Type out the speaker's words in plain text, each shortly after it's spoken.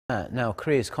Now,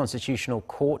 Korea's Constitutional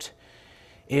Court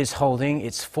is holding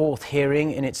its fourth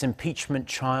hearing in its impeachment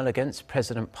trial against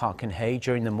President Park Geun-hye.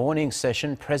 During the morning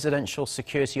session, Presidential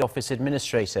Security Office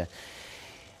Administrator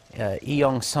Lee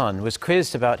Young-sun was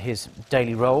quizzed about his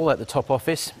daily role at the top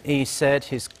office. He said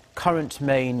his current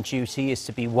main duty is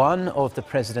to be one of the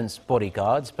president's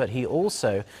bodyguards, but he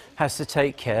also has to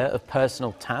take care of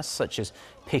personal tasks such as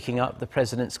picking up the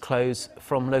president's clothes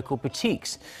from local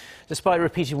boutiques. Despite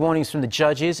repeated warnings from the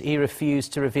judges, he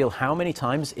refused to reveal how many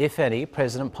times, if any,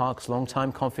 President Park's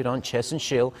longtime confidant Choi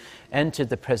Soon-sil entered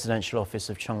the presidential office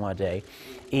of Cheong Wa Dae.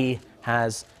 He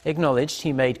has acknowledged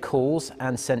he made calls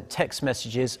and sent text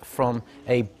messages from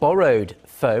a borrowed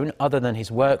phone other than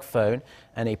his work phone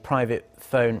and a private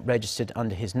phone registered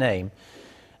under his name.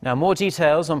 Now, more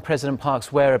details on President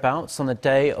Park's whereabouts on the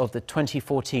day of the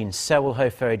 2014 Sewol-ho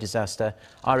ferry disaster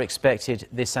are expected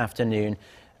this afternoon,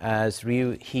 as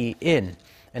Ryu Hee-in,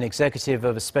 an executive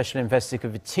of a special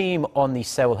investigative team on the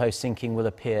Sewol-ho sinking, will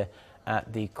appear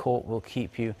at the court. We'll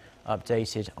keep you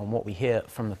updated on what we hear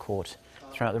from the court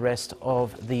throughout the rest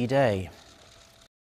of the day.